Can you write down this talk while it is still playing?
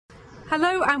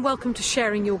Hello and welcome to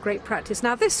Sharing Your Great Practice.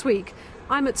 Now this week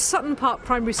I'm at Sutton Park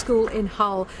Primary School in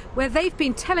Hull, where they've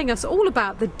been telling us all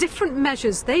about the different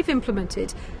measures they've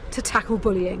implemented to tackle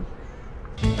bullying.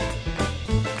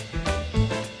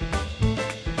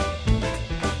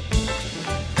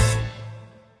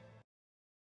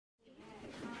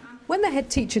 When the head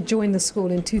teacher joined the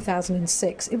school in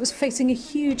 2006, it was facing a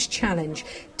huge challenge,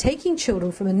 taking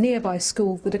children from a nearby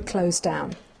school that had closed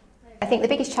down. I think the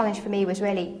biggest challenge for me was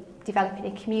really developing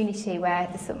a community where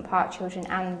the Sutton Park children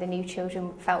and the new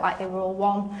children felt like they were all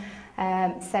one.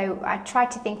 So I tried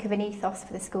to think of an ethos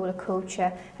for the school, a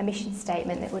culture, a mission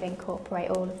statement that would incorporate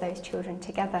all of those children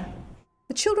together.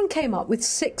 The children came up with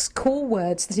 6 core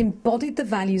words that embodied the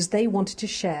values they wanted to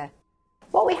share.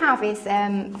 What we have is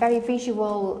very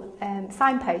visual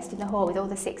signpost in the hall with all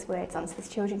the 6 words on, so the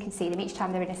children can see them each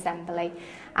time they're in assembly.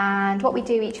 And what we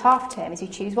do each half term is we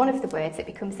choose one of the words that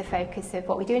becomes the focus of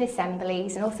what we do in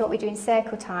assemblies and also what we do in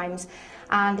circle times.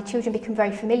 And the children become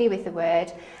very familiar with the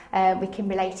word. We can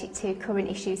relate it to current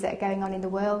issues that are going on in the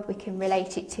world. We can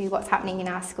relate it to what's happening in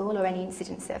our school or any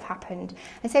incidents that have happened.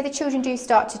 And so the children do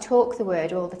start to talk the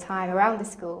word all the time around the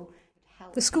school.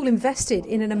 The school invested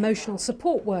in an emotional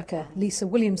support worker, Lisa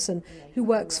Williamson, who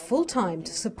works full-time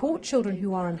to support children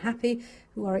who are unhappy,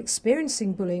 who are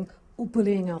experiencing bullying or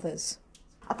bullying others.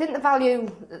 I think the value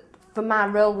for my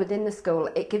role within the school,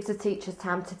 it gives the teachers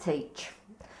time to teach.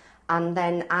 And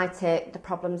then I take the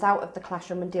problems out of the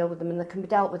classroom and deal with them, and they can be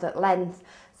dealt with at length.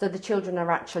 So the children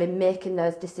are actually making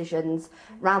those decisions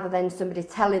rather than somebody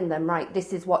telling them, right,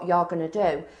 this is what you're going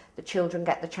to do. The children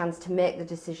get the chance to make the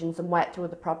decisions and work through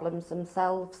the problems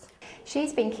themselves.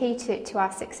 She's been key to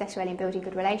our success really in building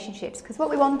good relationships, because what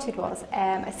we wanted was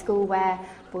a school where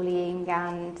bullying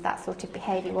and that sort of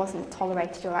behaviour wasn't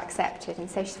tolerated or accepted. And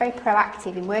so she's very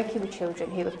proactive in working with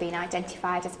children who have been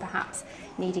identified as perhaps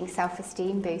needing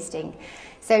self-esteem boosting.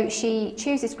 So she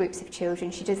chooses groups of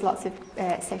children, she does lots of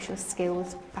social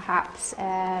skills perhaps,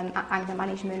 anger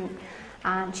management,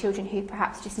 and children who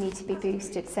perhaps just need to be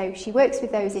boosted. So she works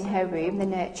with those in her room, the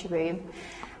nurture room,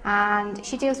 and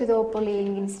she deals with all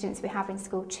bullying incidents we have in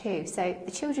school too. So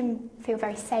the children feel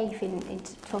very safe in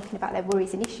talking about their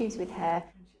worries and issues with her.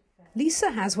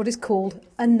 Lisa has what is called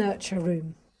a nurture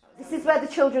room. This is where the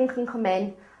children can come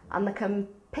in and they can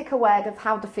pick a word of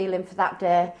how they're feeling for that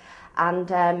day and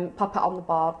pop it on the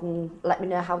board and let me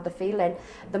know how they're feeling.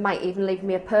 They might even leave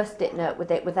me a post-it note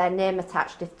with it with their name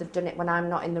attached if they've done it when I'm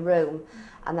not in the room,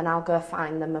 and then I'll go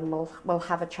find them and we'll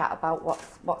have a chat about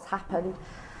what's happened.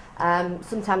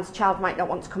 Sometimes a child might not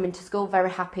want to come into school very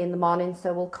happy in the morning,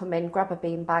 so we'll come in, grab a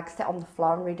beanbag, sit on the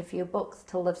floor and read a few books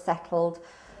till they've settled,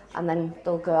 and then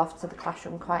they'll go off to the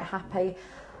classroom quite happy.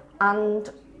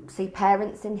 And see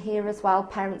parents in here as well.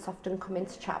 Parents often come in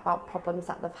to chat about problems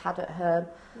that they've had at home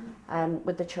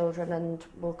with the children, and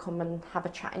we'll come and have a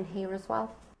chat in here as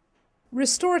well.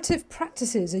 Restorative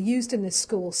practices are used in this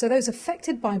school, so those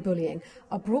affected by bullying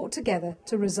are brought together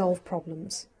to resolve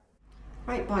problems.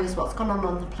 Right boys, what's gone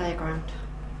on the playground?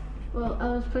 Well, I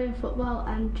was playing football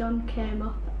and John came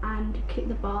up and kicked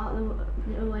the ball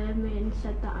away at me and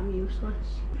said that I'm useless.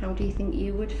 How do you think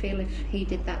you would feel if he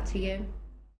did that to you?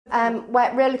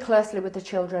 Work really closely with the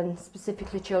children,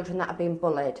 specifically children that are being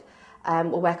bullied.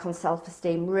 We'll work on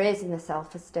self-esteem, raising the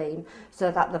self-esteem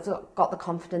so that they've got the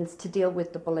confidence to deal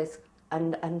with the bullies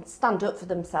and stand up for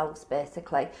themselves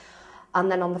basically.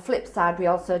 And then on the flip side, we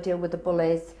also deal with the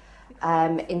bullies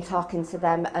in talking to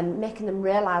them and making them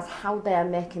realise how they're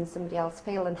making somebody else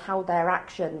feel and how their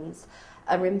actions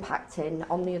are impacting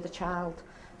on the other child.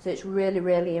 So it's really,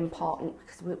 really important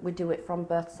because we do it from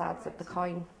both sides of the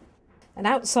coin. And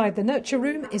outside the nurture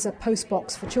room is a post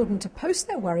box for children to post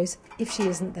their worries if she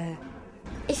isn't there.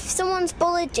 If someone's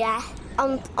bullied you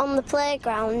on the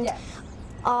playground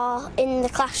or in the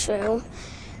classroom,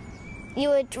 you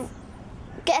would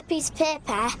get a piece of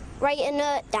paper, write a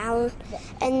note down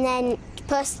and then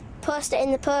post it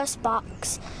in the post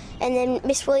box, and then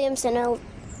Miss Williamson will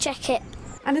check it.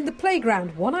 And in the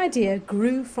playground, one idea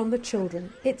grew from the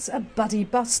children. It's a buddy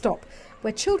bus stop,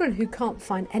 where children who can't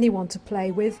find anyone to play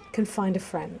with can find a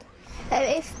friend.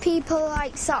 If people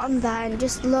sat on there and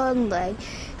just lonely,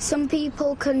 some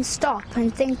people can stop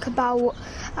and think about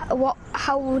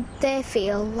how would they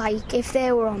feel like if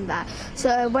they were on there.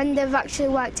 So when they've actually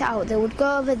worked it out, they would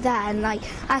go over there and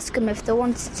ask them if they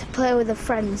wanted to play with their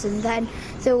friends, and then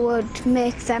they would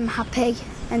make them happy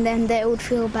and then they would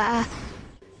feel better.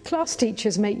 Class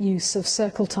teachers make use of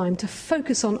circle time to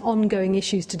focus on ongoing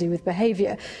issues to do with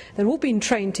behaviour. They're all being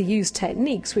trained to use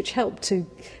techniques which help to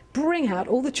bring out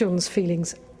all the children's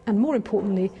feelings and, more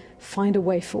importantly, find a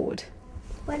way forward.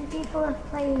 When people are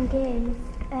playing games,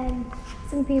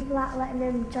 some people aren't letting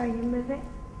them join in with it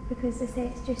because they say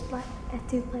it's just like a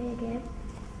two-player game.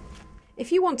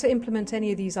 If you want to implement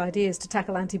any of these ideas to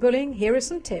tackle anti-bullying, here are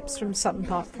some tips from Sutton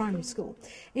Park Primary School.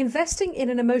 Investing in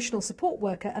an emotional support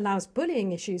worker allows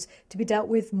bullying issues to be dealt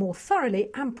with more thoroughly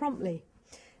and promptly.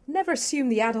 Never assume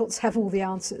the adults have all the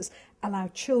answers. Allow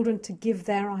children to give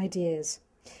their ideas.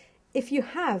 If you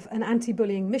have an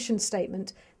anti-bullying mission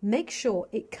statement, make sure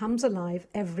it comes alive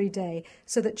every day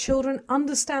so that children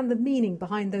understand the meaning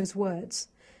behind those words.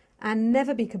 And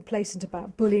never be complacent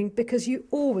about bullying, because you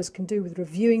always can do with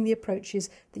reviewing the approaches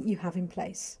that you have in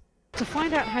place. To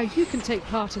find out how you can take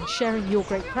part in sharing your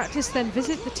great practice, then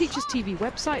visit the Teachers TV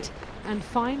website and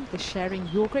find the Sharing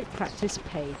Your Great Practice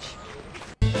page.